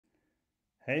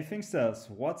Hey Finxters,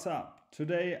 what's up?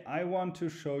 Today I want to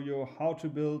show you how to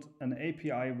build an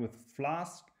API with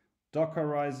Flask,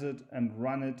 Dockerize it and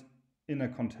run it in a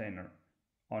container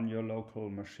on your local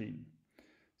machine.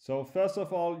 So first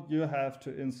of all, you have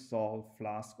to install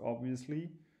Flask,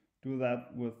 obviously. Do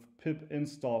that with pip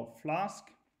install Flask.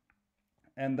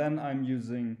 And then I'm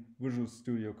using Visual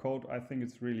Studio Code. I think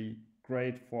it's really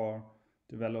great for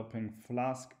developing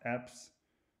Flask apps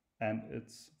and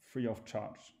it's free of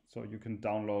charge. So you can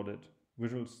download it,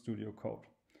 Visual Studio Code.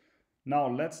 Now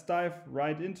let's dive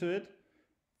right into it.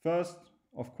 First,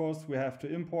 of course, we have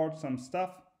to import some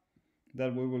stuff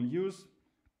that we will use.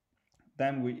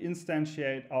 Then we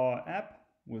instantiate our app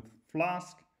with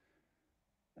Flask.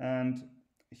 And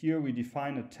here we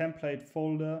define a template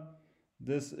folder.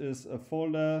 This is a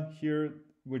folder here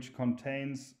which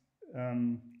contains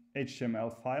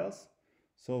HTML files.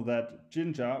 So that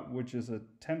Jinja, which is a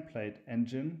template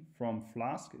engine from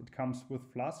Flask, it comes with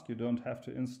Flask, you don't have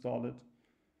to install it.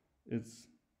 It's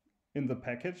in the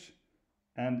package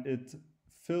and it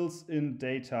fills in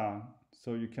data.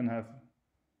 So you can have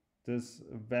this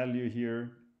value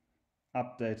here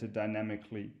updated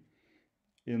dynamically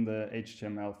in the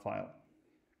HTML file.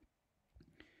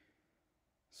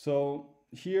 So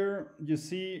here you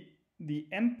see the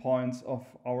endpoints of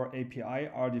our API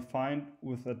are defined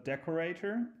with a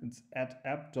decorator. It's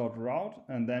 @app.route,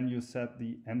 and then you set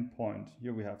the endpoint.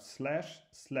 Here we have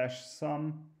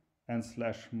 //sum and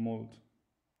 /mult.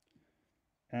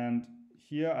 And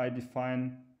here I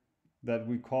define that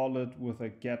we call it with a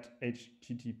get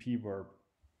HTTP verb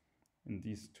in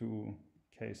these two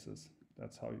cases.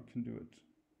 That's how you can do it.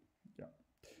 Yeah.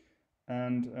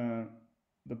 And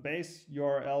the base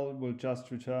URL will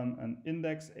just return an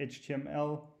index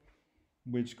HTML,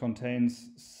 which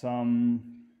contains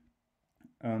some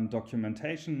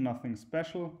documentation, nothing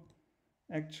special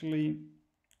actually.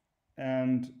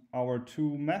 And our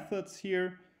two methods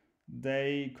here,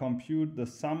 they compute the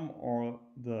sum or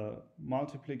the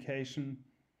multiplication.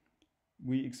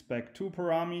 We expect two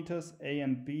parameters, A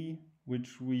and B,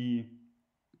 which we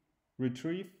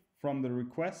retrieve from the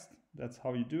request. That's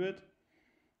how you do it.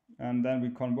 And then we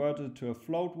convert it to a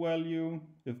float value.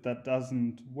 If that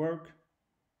doesn't work,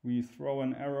 we throw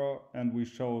an error and we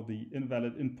show the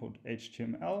invalid input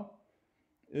HTML.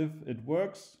 If it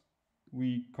works,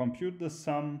 we compute the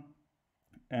sum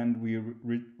and we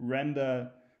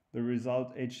render the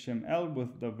result HTML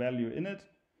with the value in it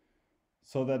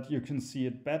so that you can see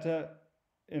it better.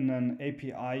 In an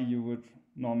API, you would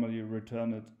normally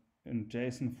return it in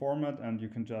JSON format and you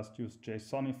can just use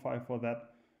JSONify for that.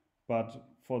 But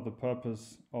for the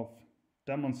purpose of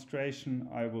demonstration,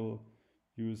 I will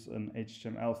use an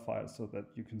HTML file so that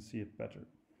you can see it better.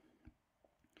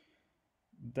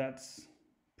 That's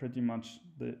pretty much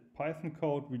the Python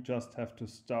code. We just have to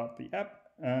start the app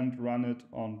and run it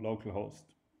on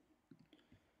localhost.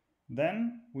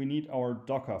 Then we need our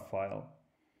Docker file.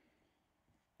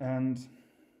 And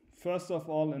first of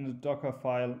all, in the Docker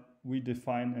file, we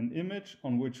define an image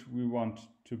on which we want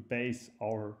to base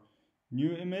our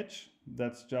new image.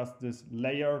 That's just this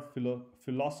layer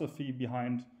philosophy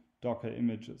behind Docker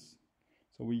images.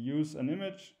 So we use an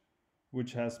image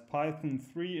which has Python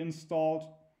 3 installed.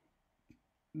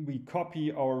 We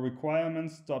copy our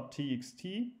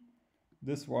requirements.txt,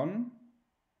 this one,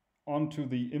 onto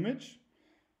the image.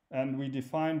 And we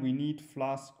define we need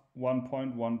Flask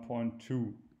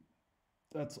 1.1.2.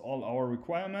 That's all our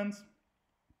requirements.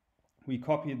 We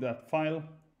copy that file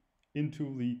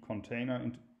into the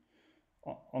container,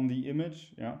 on the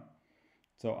image, yeah.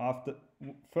 So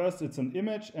first it's an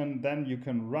image and then you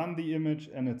can run the image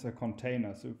and it's a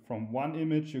container. So from one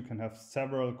image you can have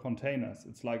several containers.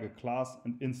 It's like a class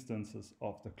and instances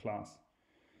of the class.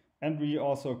 And we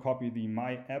also copy the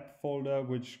my app folder,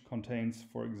 which contains,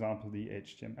 for example, the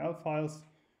HTML files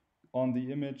on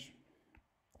the image.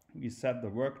 We set the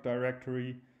work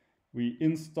directory. We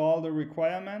install the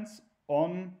requirements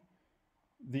on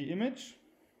the image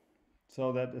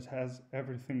so that it has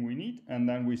everything we need. And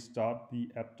then we start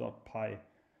the app.py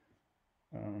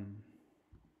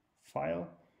file,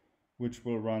 which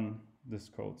will run this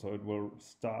code. So it will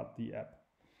start the app.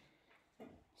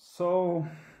 So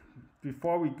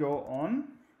before we go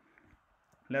on,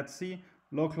 let's see,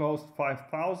 localhost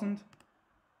 5000.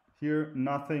 Here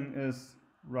nothing is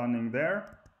running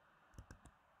there,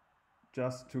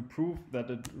 just to prove that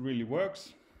it really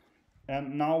works.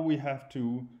 And now we have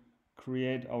to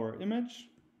create our image.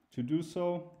 To do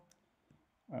so,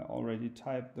 I already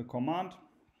typed the command.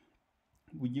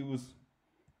 We use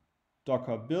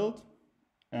docker build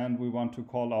and we want to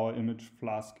call our image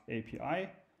Flask API.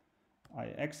 I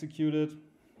execute it.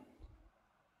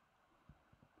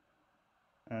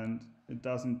 and it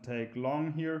doesn't take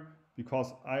long here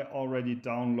because I already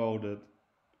downloaded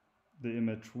the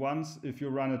image once. If you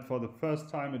run it for the first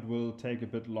time, it will take a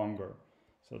bit longer,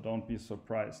 so don't be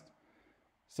surprised.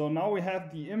 So now we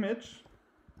have the image.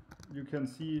 You can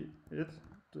see it,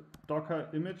 Docker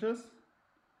images.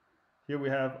 Here we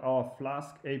have our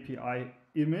Flask API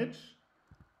image,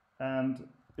 and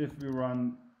if we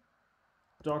run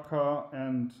Docker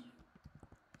and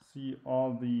see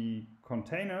all the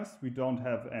containers, we don't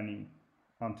have any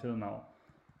until now.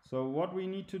 So what we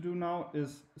need to do now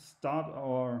is start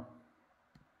our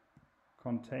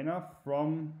container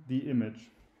from the image.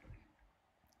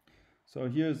 So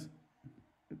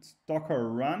it's Docker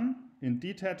run. In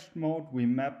detached mode, we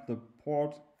map the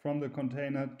port from the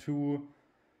container to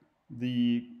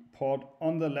the port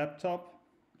on the laptop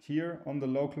here on the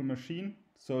local machine.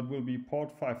 So it will be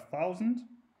port 5000.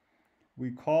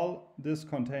 We call this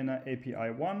container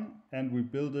API1 and we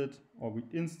build it, or we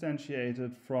instantiate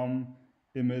it from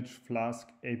image Flask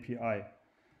API.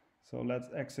 So let's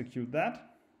execute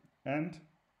that, and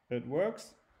it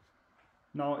works.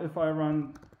 Now if I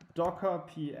run docker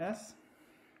ps,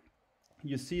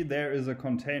 you see there is a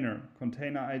container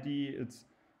ID.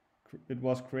 It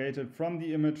was created from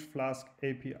the image Flask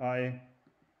API,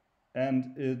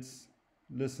 and it's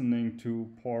listening to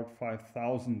port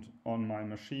 5000 on my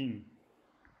machine.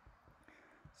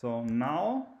 So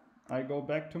now I go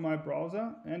back to my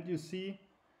browser, and you see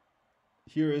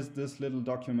here is this little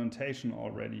documentation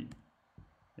already.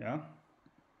 Yeah.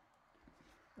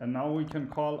 And now we can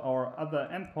call our other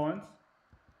endpoints,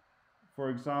 for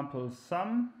example,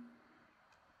 sum,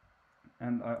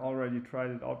 and I already tried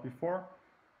it out before,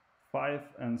 5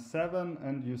 and 7,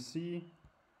 and you see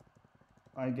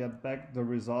I get back the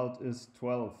result is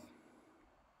 12.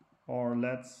 Or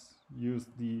let's use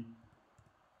the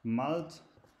mult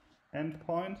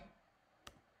endpoint,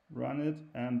 run it,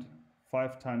 and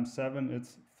 5 times 7,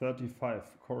 it's 35,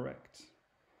 correct.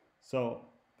 So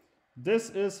this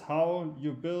is how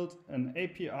you build an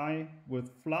API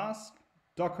with Flask,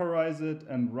 Dockerize it,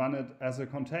 and run it as a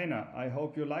container. I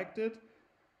hope you liked it.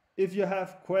 If you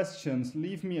have questions,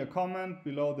 leave me a comment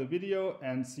below the video,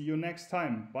 and see you next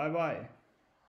time. Bye bye.